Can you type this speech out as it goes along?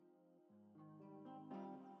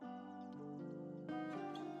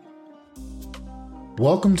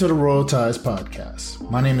Welcome to the Royal Ties Podcast.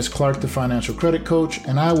 My name is Clark, the Financial Credit Coach,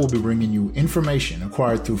 and I will be bringing you information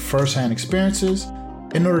acquired through first-hand experiences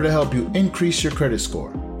in order to help you increase your credit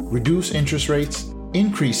score, reduce interest rates,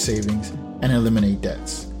 increase savings, and eliminate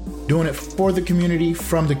debts. Doing it for the community,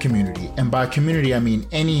 from the community, and by community I mean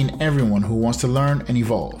any and everyone who wants to learn and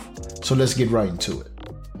evolve. So let's get right into it.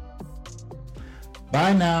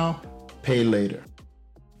 Buy now, pay later.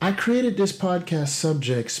 I created this podcast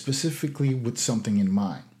subject specifically with something in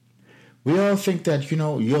mind. We all think that,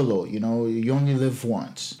 YOLO, you only live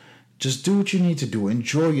once. Just do what you need to do.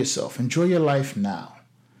 Enjoy yourself. Enjoy your life now.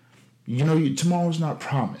 Tomorrow's not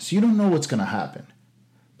promised. You don't know what's going to happen.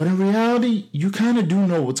 But in reality, you kind of do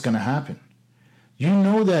know what's going to happen. You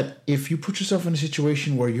know that if you put yourself in a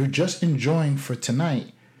situation where you're just enjoying for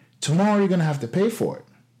tonight, tomorrow you're going to have to pay for it.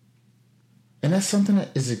 And that's something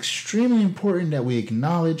that is extremely important that we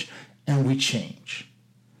acknowledge and we change.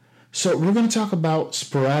 So we're going to talk about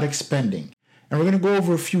sporadic spending. And we're going to go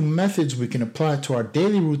over a few methods we can apply to our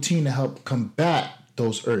daily routine to help combat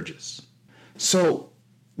those urges. So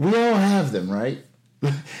we all have them, right?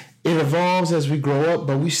 It evolves as we grow up,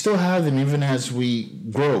 but we still have them even as we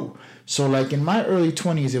grow. So like in my early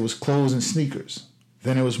 20s, it was clothes and sneakers.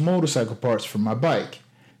 Then it was motorcycle parts for my bike.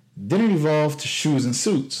 Then it evolved to shoes and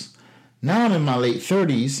suits. Now I'm in my late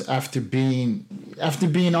 30s, after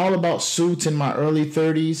being all about suits in my early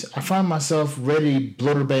 30s, I find myself ready to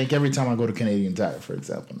blow the bank every time I go to Canadian Tire, for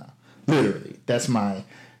example now. Literally, that's my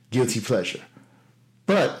guilty pleasure.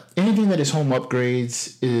 But anything that is home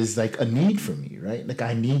upgrades is like a need for me, right? Like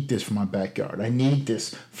I need this for my backyard. I need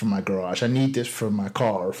this for my garage. I need this for my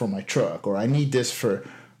car or for my truck, or I need this for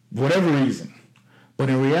whatever reason.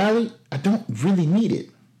 But in reality, I don't really need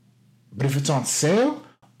it. But if it's on sale,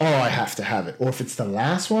 I have to have it. Or if it's the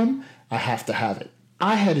last one, I have to have it.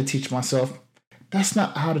 I had to teach myself that's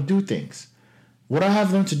not how to do things. What I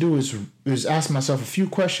have learned to do is ask myself a few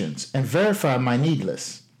questions and verify my need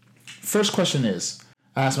list. First question is,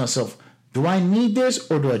 I ask myself, do I need this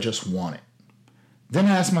or do I just want it? Then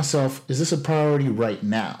I ask myself, is this a priority right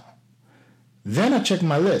now? Then I check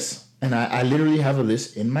my list, and I literally have a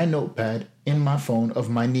list in my notepad, in my phone, of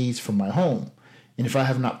my needs for my home. And if I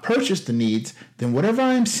have not purchased the needs, then whatever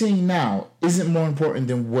I am seeing now isn't more important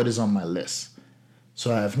than what is on my list.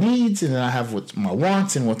 So I have needs, and then I have what's my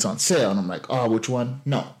wants and what's on sale. And I'm like, which one?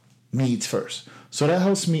 No, needs first. So that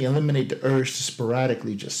helps me eliminate the urge to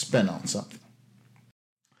sporadically just spend on something.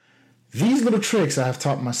 These little tricks I have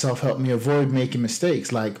taught myself help me avoid making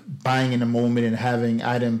mistakes, like buying in a moment and having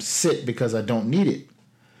items sit because I don't need it.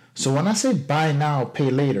 So when I say buy now,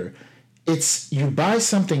 pay later, it's you buy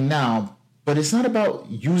something now, but it's not about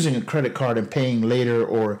using a credit card and paying later,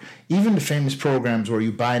 or even the famous programs where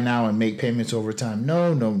you buy now and make payments over time.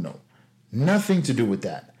 No. Nothing to do with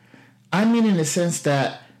that. I mean in the sense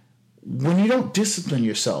that when you don't discipline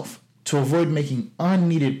yourself to avoid making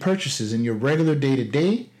unneeded purchases in your regular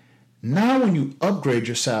day-to-day, now when you upgrade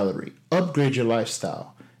your salary, upgrade your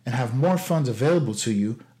lifestyle, and have more funds available to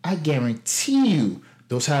you, I guarantee you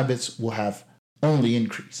those habits will have only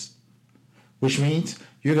increased. Which means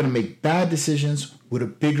you're going to make bad decisions with a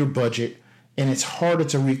bigger budget, and it's harder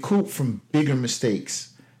to recoup from bigger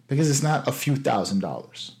mistakes because it's not a few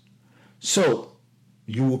 $1,000s. So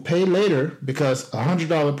you will pay later because a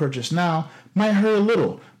 $100 purchase now might hurt a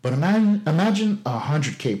little, but imagine a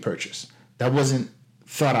 $100K purchase that wasn't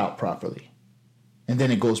thought out properly, and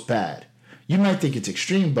then it goes bad. You might think it's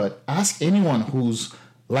extreme, but ask anyone whose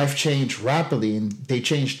life changed rapidly and they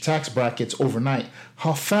changed tax brackets overnight,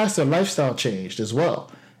 how fast their lifestyle changed as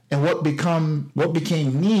well. And what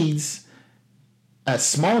became needs as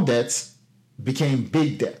small debts became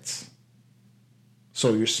big debts.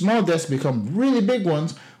 So your small debts become really big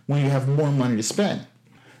ones when you have more money to spend.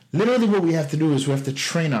 Literally what we have to do is we have to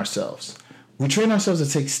train ourselves. We train ourselves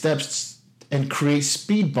to take steps and create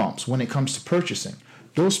speed bumps when it comes to purchasing.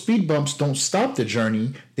 Those speed bumps don't stop the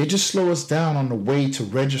journey. They just slow us down on the way to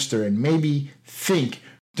register and maybe think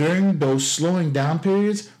during those slowing down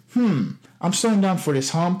periods, I'm slowing down for this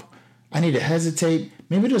hump. I need to hesitate.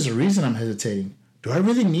 Maybe there's a reason I'm hesitating. Do I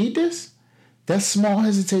really need this? That small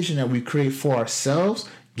hesitation that we create for ourselves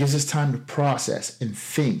gives us time to process and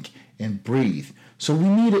think and breathe. So we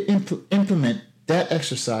need to implement that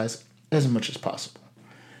exercise as much as possible.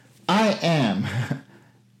 I am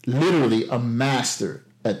literally a master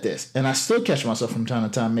at this, and I still catch myself from time to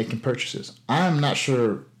time making purchases. I'm not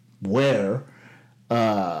sure where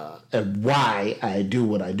and why I do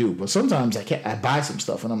what I do, but sometimes I buy some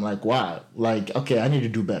stuff and I'm like, why? Like, okay, I need to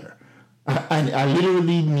do better. I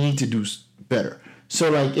literally need to do better. So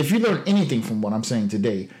like, if you learn anything from what I'm saying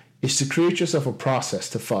today, is to create yourself a process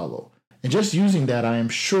to follow. And just using that, I am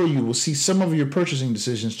sure you will see some of your purchasing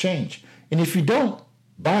decisions change. And if you don't,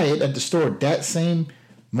 buy it at the store that same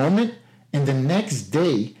moment, and the next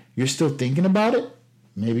day you're still thinking about it,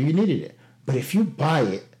 maybe you needed it. But if you buy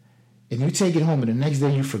it and you take it home and the next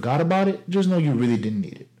day you forgot about it, just know you really didn't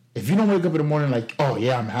need it. If you don't wake up in the morning like, oh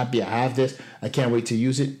yeah, I'm happy I have this, I can't wait to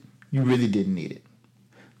use it, you really didn't need it.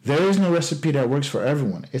 There is no recipe that works for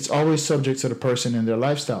everyone. It's always subject to the person and their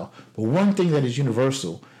lifestyle. But one thing that is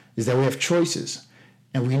universal is that we have choices.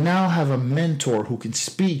 And we now have a mentor who can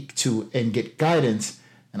speak to and get guidance.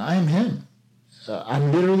 And I am him.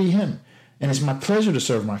 I'm literally him. And it's my pleasure to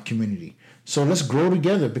serve my community. So let's grow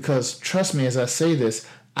together, because trust me as I say this,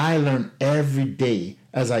 I learn every day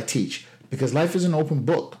as I teach, because life is an open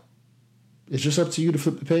book. It's just up to you to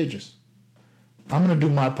flip the pages. I'm going to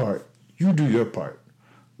do my part. You do your part.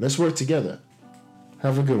 Let's work together.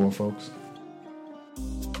 Have a good one, folks.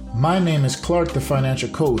 My name is Clark, the financial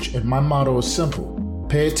coach, and my motto is simple.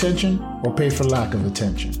 Pay attention or pay for lack of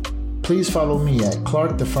attention. Please follow me at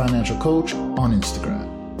Clark, the financial coach on Instagram.